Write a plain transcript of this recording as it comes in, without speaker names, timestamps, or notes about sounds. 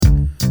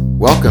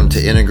Welcome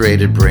to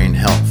Integrated Brain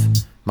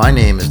Health. My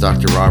name is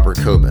Dr. Robert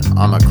Coben.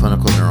 I'm a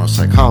clinical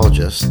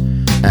neuropsychologist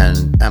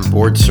and am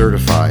board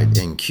certified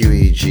in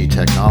QEEG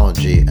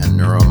technology and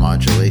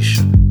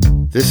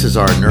neuromodulation. This is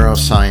our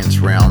Neuroscience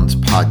Rounds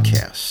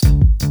podcast.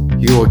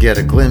 You will get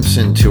a glimpse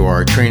into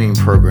our training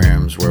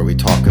programs where we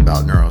talk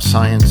about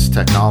neuroscience,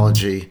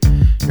 technology,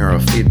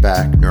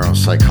 neurofeedback,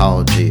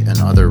 neuropsychology, and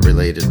other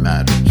related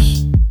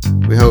matters.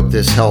 We hope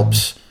this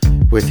helps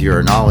with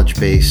your knowledge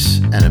base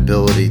and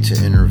ability to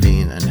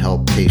intervene and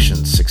help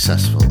patients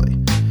successfully.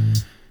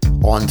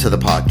 On to the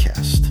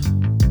podcast.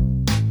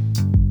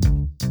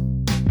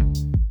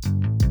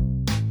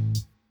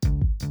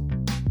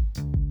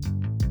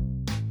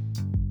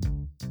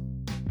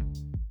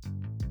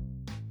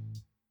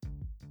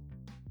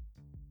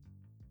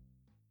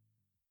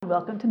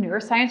 Welcome to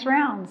Neuroscience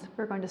Rounds.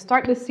 We're going to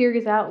start this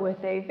series out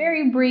with a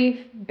very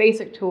brief,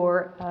 basic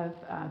tour of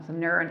some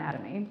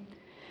neuroanatomy.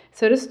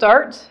 So to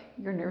start,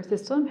 your nervous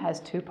system has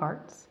two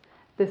parts,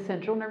 the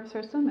central nervous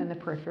system and the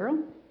peripheral.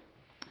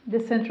 The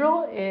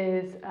central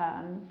is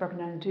broken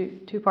down into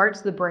two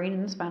parts, the brain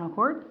and the spinal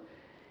cord.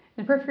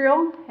 The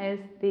peripheral is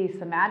the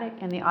somatic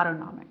and the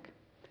autonomic.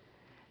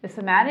 The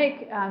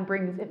somatic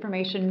brings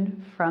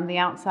information from the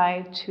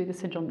outside to the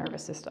central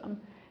nervous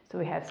system. So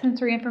we have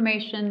sensory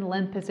information,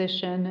 limb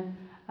position,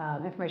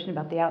 information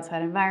about the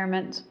outside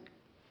environment.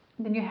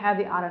 Then you have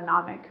the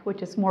autonomic,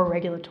 which is more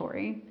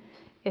regulatory.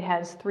 It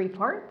has three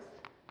parts.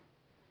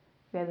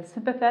 We have the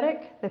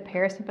sympathetic, the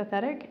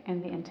parasympathetic,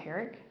 and the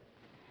enteric.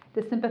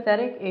 The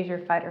sympathetic is your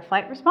fight or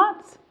flight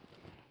response.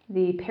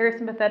 The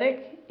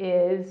parasympathetic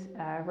is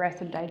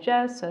rest and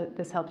digest, so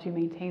this helps you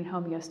maintain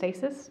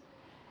homeostasis.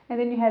 And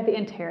then you have the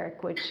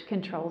enteric, which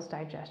controls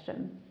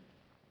digestion.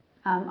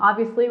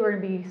 Obviously, we're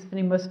going to be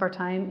spending most of our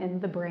time in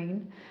the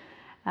brain,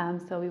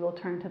 so we will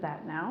turn to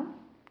that now.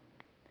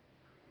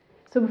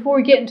 So before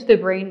we get into the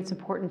brain, it's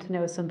important to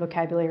know some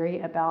vocabulary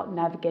about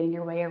navigating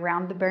your way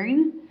around the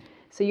brain.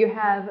 So you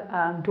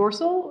have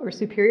dorsal or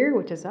superior,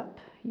 which is up.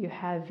 You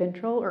have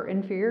ventral or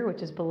inferior,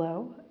 which is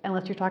below,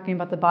 unless you're talking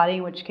about the body,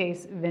 in which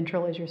case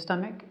ventral is your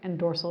stomach and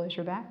dorsal is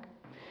your back.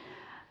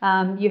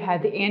 You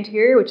have the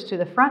anterior, which is to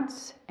the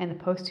front, and the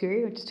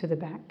posterior, which is to the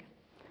back.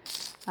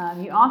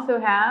 You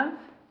also have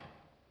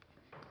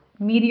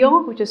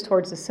medial, which is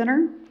towards the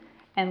center,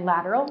 and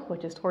lateral,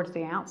 which is towards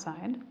the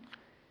outside.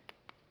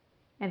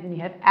 And then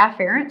you have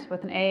afferent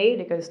with an A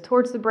that goes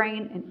towards the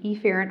brain, and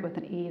efferent with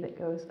an E that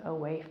goes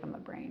away from the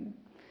brain.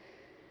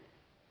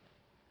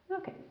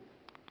 Okay.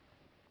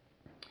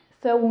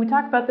 So when we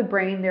talk about the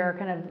brain, there are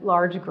kind of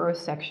large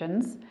gross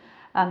sections.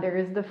 There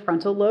is the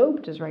frontal lobe,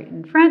 which is right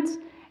in front,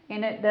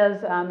 and it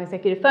does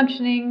executive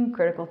functioning,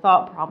 critical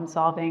thought, problem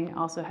solving,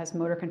 also has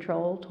motor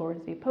control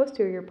towards the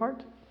posterior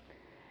part.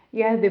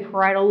 You have the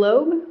parietal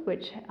lobe,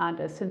 which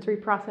does sensory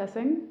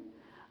processing.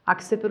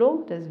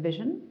 Occipital does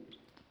vision.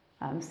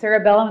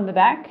 Cerebellum in the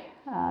back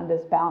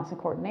does balance and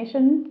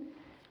coordination.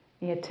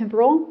 You have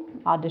temporal,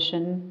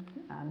 audition,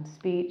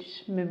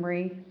 speech,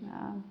 memory.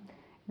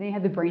 Then you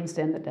have the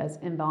brainstem that does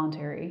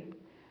involuntary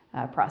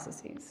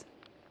processes.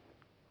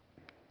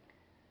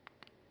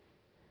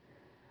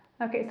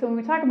 Okay, so when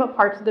we talk about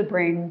parts of the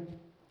brain,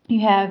 you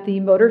have the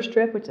motor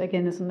strip, which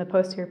again is in the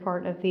posterior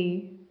part of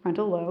the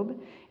frontal lobe,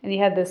 and you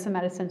have the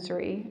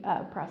somatosensory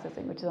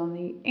processing, which is on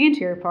the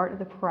anterior part of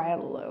the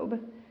parietal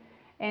lobe.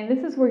 And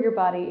this is where your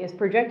body is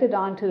projected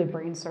onto the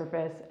brain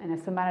surface in a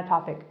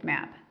somatotopic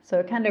map. So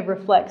it kind of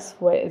reflects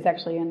what is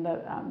actually in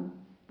the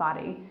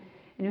body.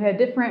 And you have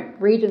different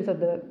regions of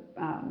the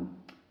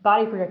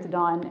body projected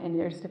on, and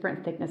there's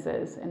different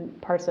thicknesses and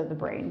parts of the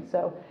brain.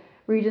 So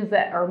regions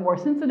that are more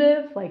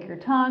sensitive, like your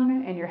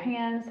tongue and your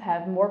hands,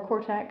 have more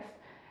cortex,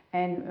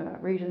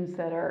 and regions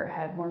that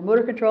have more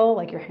motor control,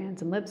 like your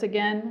hands and lips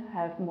again,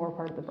 have more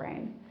part of the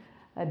brain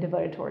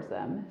devoted towards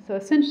them. So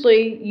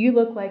essentially, you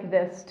look like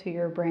this to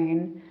your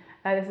brain.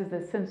 This is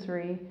the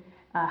sensory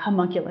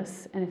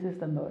homunculus, and this is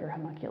the motor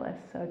homunculus.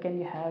 So again,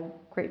 you have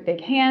great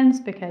big hands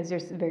because you're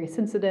very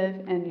sensitive,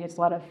 and it's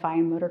a lot of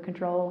fine motor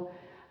control.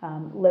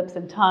 Lips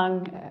and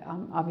tongue,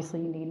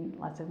 obviously you need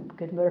lots of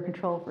good motor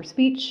control for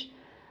speech.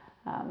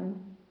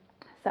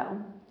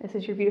 So this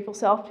is your beautiful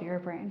self to your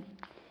brain.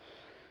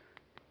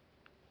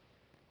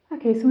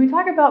 Okay, so when we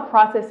talk about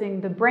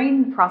processing, the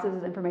brain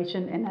processes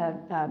information in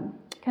a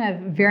kind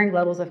of varying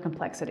levels of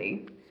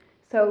complexity.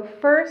 So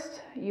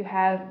first, you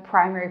have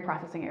primary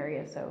processing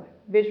areas. So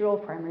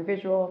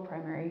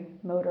primary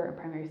motor, and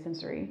primary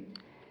sensory.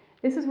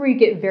 This is where you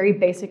get very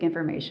basic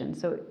information.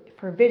 So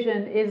for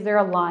vision, is there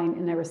a line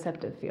in the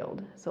receptive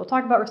field? So we'll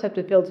talk about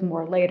receptive fields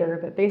more later,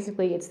 but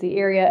basically it's the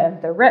area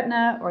of the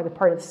retina or the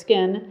part of the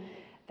skin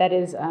that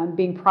is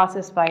being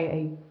processed by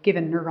a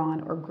given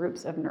neuron or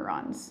groups of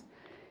neurons.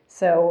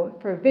 So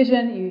for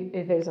vision,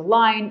 if there's a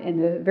line in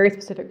the very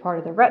specific part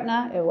of the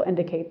retina, it will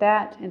indicate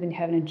that, and then you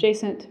have an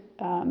adjacent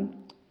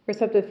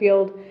receptive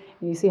field,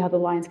 and you see how the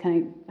lines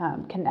kind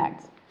of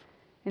connect.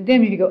 And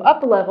then if you go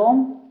up a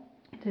level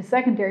to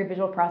secondary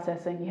visual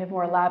processing, you have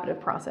more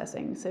elaborative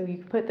processing. So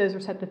you put those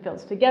receptive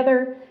fields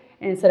together,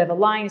 and instead of a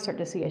line, you start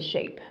to see a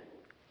shape.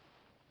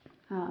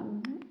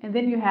 And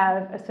then you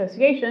have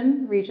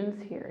association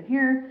regions here and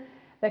here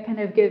that kind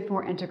of give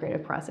more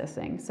integrative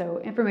processing. So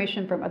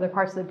information from other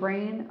parts of the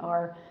brain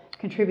are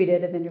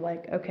contributed, and then you're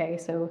like, okay,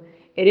 so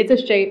it is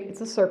a shape,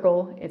 it's a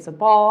circle, it's a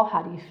ball.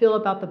 How do you feel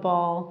about the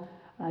ball?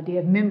 Do you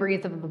have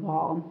memories of the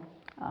ball?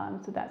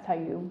 So that's how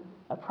you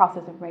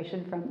process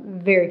information from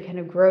very kind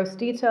of gross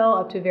detail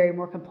up to very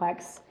more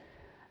complex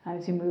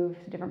as you move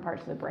to different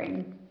parts of the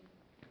brain.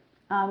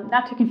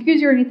 Not to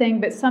confuse you or anything,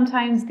 but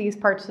sometimes these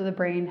parts of the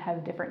brain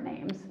have different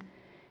names.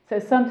 So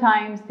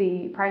sometimes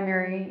the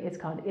primary is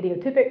called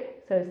idiotypic,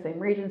 so same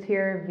regions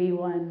here,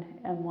 V1,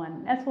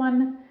 M1,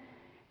 S1.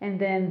 And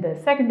then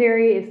the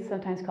secondary is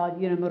sometimes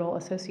called unimodal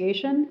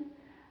association.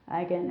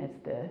 Again, it's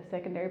the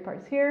secondary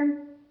parts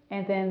here.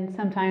 And then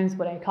sometimes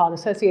what I call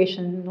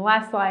association in the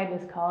last slide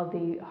is called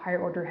the higher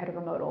order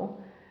heteromodal,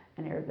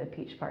 and they're the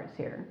peach parts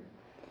here.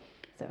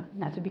 So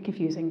not to be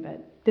confusing,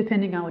 but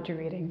depending on what you're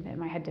reading, it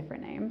might have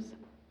different names.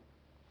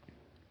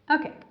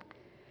 Okay,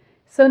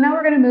 so now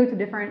we're going to move to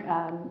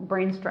different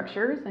brain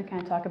structures and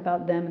kind of talk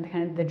about them and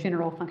kind of the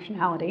general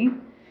functionality.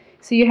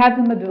 So you have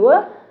the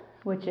medulla,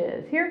 which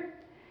is here,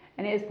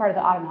 and it is part of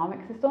the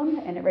autonomic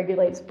system, and it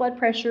regulates blood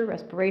pressure,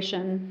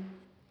 respiration,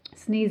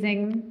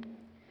 sneezing.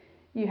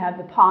 You have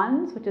the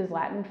pons, which is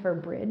Latin for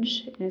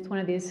bridge, and it's one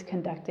of these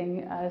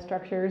conducting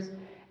structures,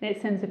 and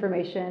it sends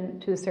information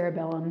to the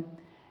cerebellum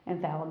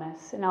and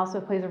thalamus, and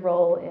also plays a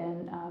role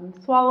in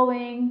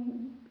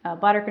swallowing,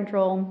 bladder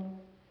control.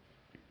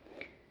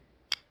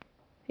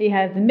 You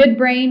have the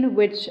midbrain,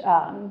 which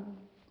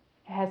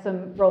has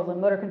some roles in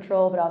motor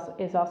control, but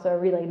is also a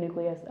relay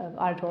nucleus of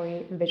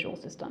auditory and visual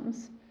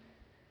systems.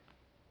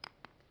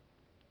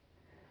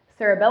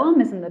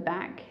 Cerebellum is in the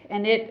back,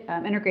 and it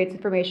integrates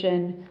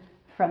information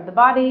from the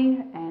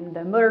body and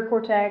the motor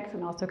cortex,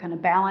 and also kind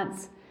of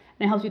balance,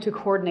 and it helps you to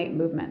coordinate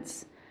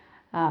movements.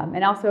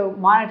 And also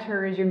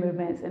monitors your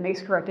movements and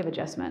makes corrective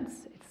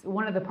adjustments. It's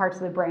one of the parts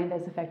of the brain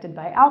that's affected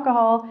by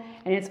alcohol,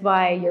 and it's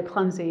why you're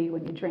clumsy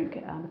when you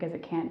drink, because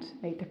it can't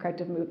make the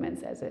corrective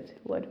movements as it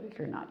would if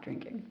you're not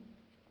drinking.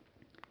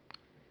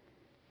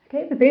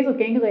 Okay, the basal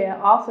ganglia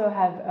also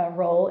have a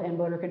role in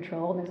motor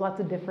control. There's lots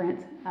of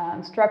different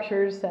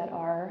structures that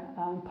are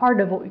part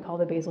of what we call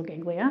the basal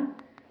ganglia.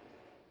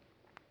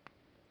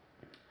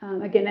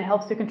 Again, it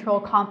helps to control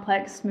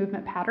complex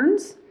movement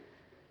patterns.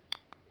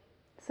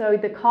 So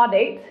the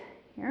caudate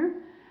here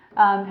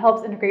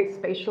helps integrate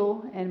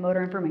spatial and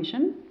motor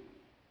information.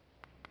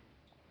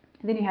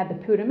 And then you have the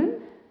putamen.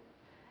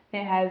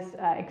 It has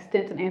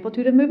extent and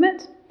amplitude of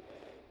movement.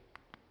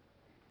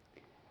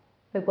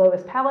 The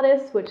globus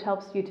pallidus, which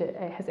helps you to,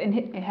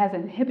 it has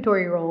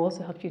inhibitory roles,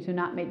 so it helps you to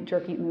not make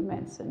jerky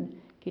movements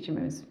and keep your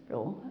movements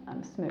real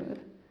smooth.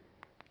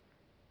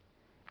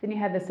 Then you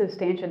have the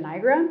substantia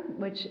nigra,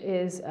 which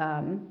is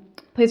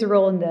plays a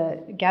role in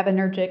the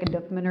GABAergic and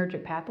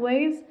dopaminergic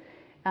pathways.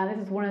 This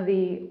is one of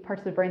the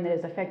parts of the brain that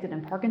is affected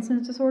in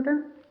Parkinson's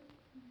disorder.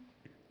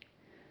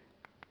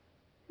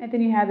 And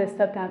then you have the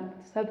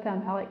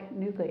subthalamic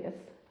nucleus.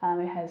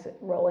 It has a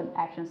role in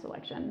action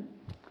selection.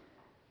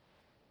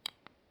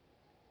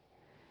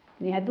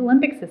 And you have the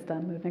limbic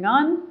system, moving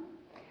on.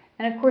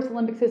 And of course, the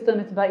limbic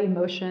system is about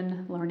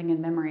emotion, learning, and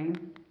memory.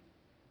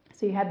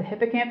 So you have the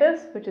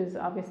hippocampus, which is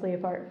obviously a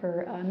part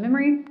for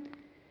memory.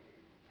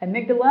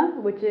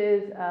 Amygdala, which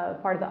is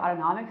part of the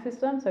autonomic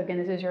system. So again,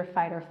 this is your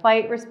fight or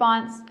flight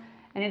response.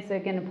 And it's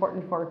again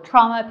important for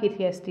trauma,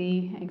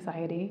 PTSD,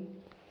 anxiety.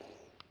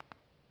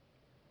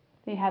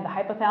 Then you have the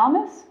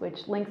hypothalamus,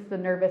 which links the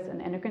nervous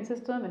and endocrine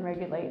system and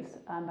regulates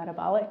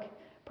metabolic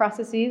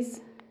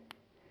processes.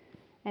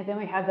 And then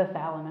we have the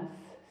thalamus.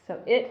 So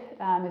it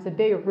is a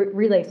big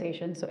relay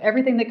station. So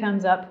everything that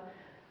comes up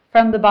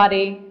from the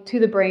body to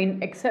the brain,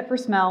 except for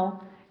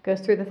smell,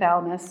 goes through the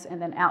thalamus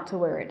and then out to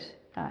where it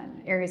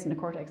areas in the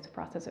cortex to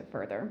process it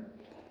further.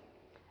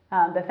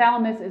 The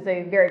thalamus is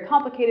a very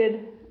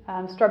complicated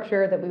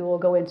structure that we will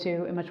go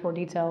into in much more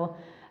detail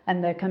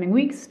in the coming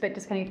weeks, but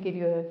just kind of give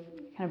you a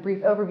kind of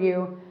brief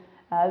overview.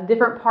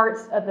 Different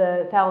parts of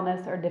the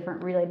thalamus are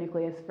different relay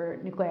nuclei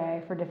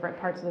for different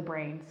parts of the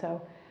brain.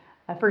 So,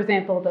 for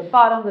example, the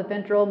bottom, the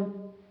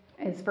ventral,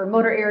 is for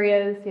motor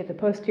areas. You have the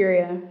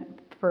posterior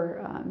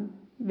for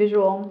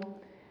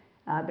visual,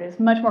 but it's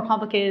much more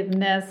complicated than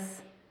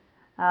this.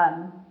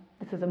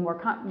 This is a more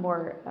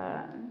complex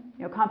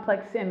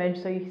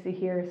image. So you see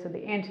here, so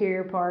the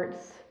anterior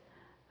parts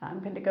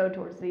going to go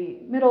towards the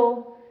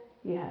middle.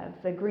 You have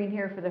the green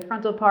here for the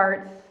frontal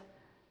parts,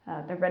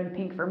 the red and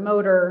pink for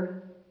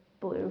motor,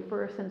 blue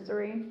for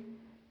sensory,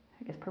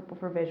 I guess purple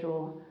for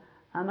visual.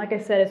 Like I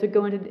said, as we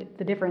go into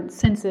the different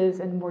senses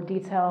in more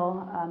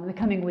detail, in the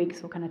coming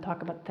weeks, we'll kind of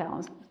talk about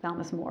the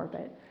thalamus more.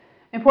 But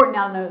important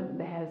now to know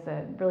that it has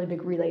a really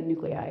big relay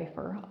nuclei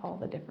for all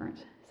the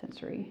different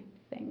sensory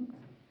things.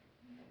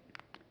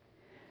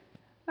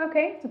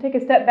 Okay, so take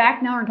a step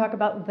back now and talk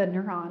about the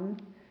neuron.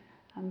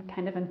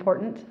 Kind of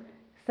important.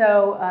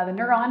 So the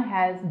neuron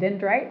has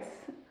dendrites,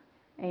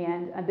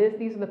 and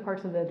these are the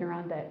parts of the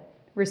neuron that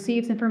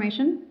receives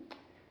information.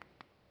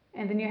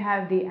 And then you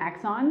have the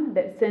axon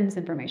that sends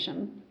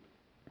information.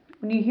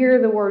 When you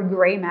hear the word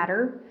gray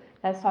matter,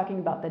 that's talking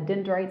about the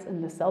dendrites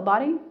in the cell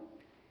body.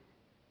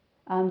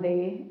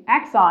 The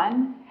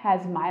axon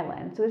has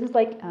myelin. So this is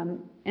like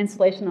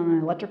insulation on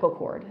an electrical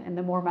cord. And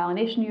the more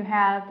myelination you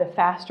have, the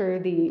faster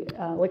the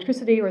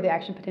electricity or the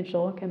action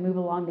potential can move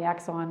along the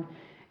axon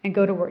and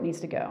go to where it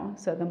needs to go.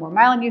 So the more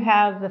myelin you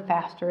have, the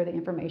faster the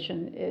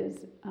information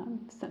is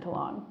sent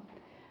along.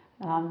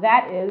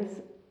 That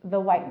is the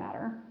white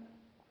matter.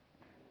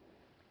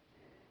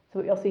 So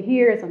what you'll see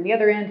here is on the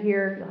other end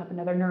here, you'll have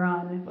another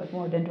neuron with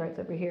more dendrites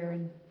over here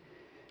and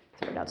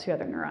spread out 2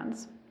 other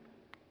neurons.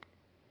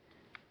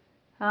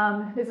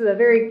 This is a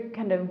very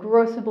kind of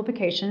gross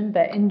simplification,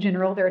 but in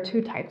general, there are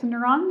 2 types of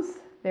neurons.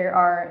 There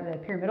are the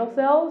pyramidal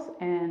cells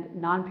and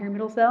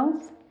non-pyramidal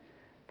cells.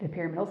 The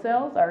pyramidal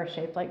cells are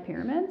shaped like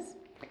pyramids,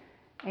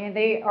 and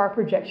they are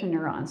projection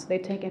neurons. So they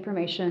take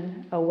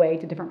information away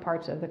to different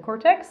parts of the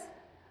cortex.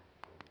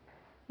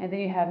 And then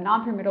you have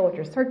non-pyramidal, which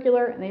are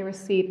circular, and they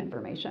receive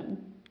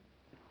information.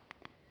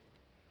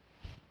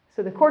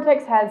 So the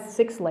cortex has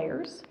 6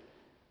 layers,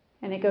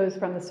 and it goes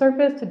from the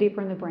surface to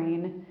deeper in the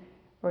brain,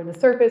 where the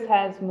surface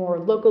has more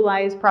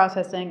localized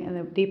processing, and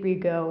the deeper you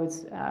go,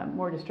 it's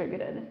more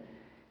distributed.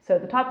 So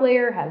the top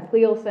layer has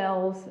glial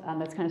cells,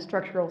 that's kind of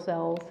structural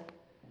cells.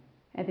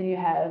 And then you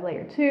have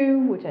layer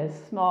 2, which has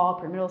small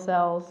pyramidal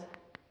cells.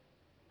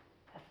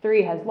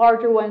 3 has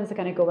larger ones that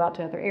kind of go out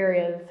to other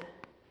areas.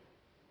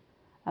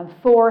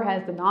 4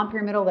 has the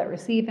non-pyramidal that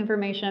receive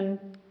information.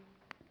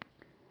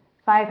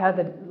 5 have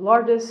the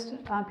largest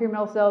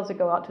pyramidal cells that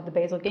go out to the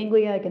basal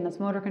ganglia. Again, that's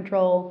motor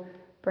control,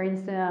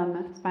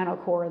 brainstem, spinal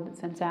cord that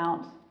sends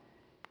out.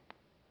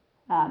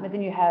 And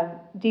then you have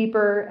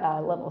deeper,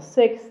 level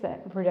 6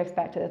 that projects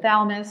back to the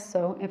thalamus.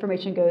 So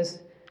information goes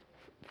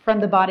from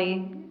the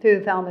body through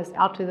the thalamus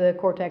out to the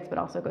cortex, but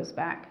also goes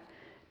back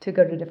to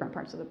go to different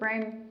parts of the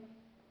brain.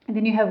 And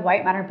then you have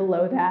white matter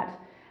below that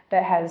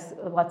has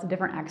lots of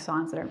different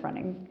axons that are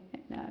running,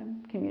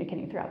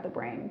 communicating throughout the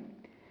brain.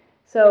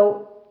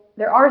 So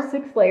there are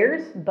 6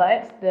 layers,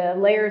 but the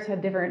layers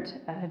have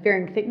different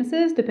varying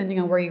thicknesses depending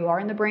on where you are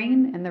in the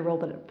brain and the role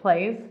that it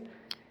plays.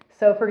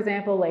 So for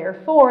example, layer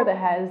 4 that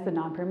has the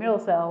non-pyramidal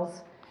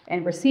cells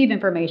and receive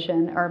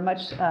information are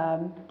much,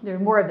 there are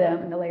more of them,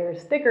 and the layer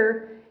is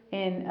thicker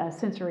in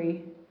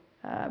sensory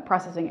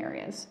processing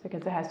areas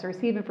because it has to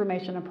receive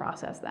information and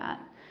process that.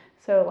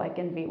 So like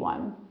in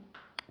V1.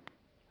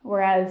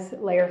 Whereas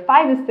layer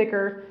 5 is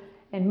thicker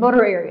in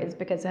motor areas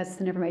because it has to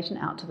send information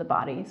out to the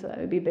body, so that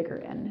would be bigger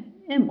in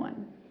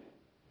M1.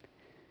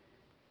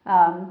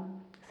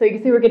 So you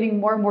can see we're getting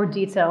more and more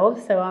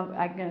detailed, so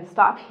I'm going to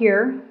stop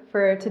here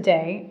for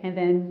today, and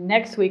then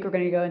next week we're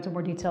going to go into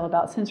more detail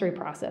about sensory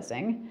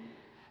processing.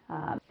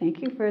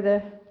 Thank you for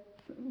the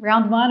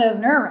round 1 of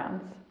Neuroanatomy.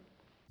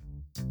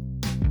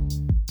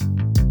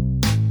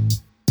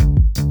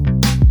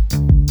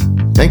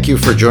 Thank you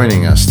for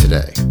joining us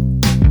today.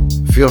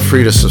 Feel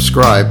free to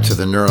subscribe to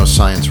the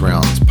Neuroscience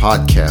Rounds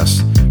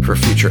podcast for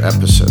future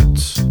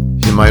episodes.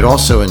 You might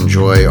also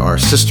enjoy our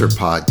sister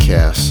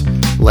podcast,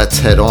 Let's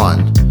Head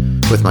On,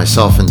 with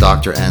myself and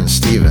Dr. Ann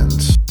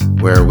Stevens,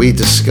 where we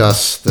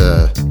discuss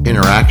the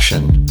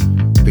interaction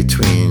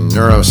between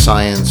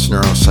neuroscience,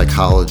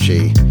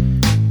 neuropsychology,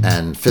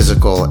 and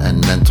physical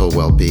and mental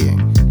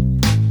well-being.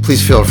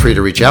 Please feel free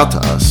to reach out to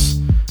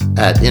us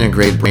at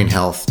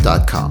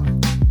integratebrainhealth.com.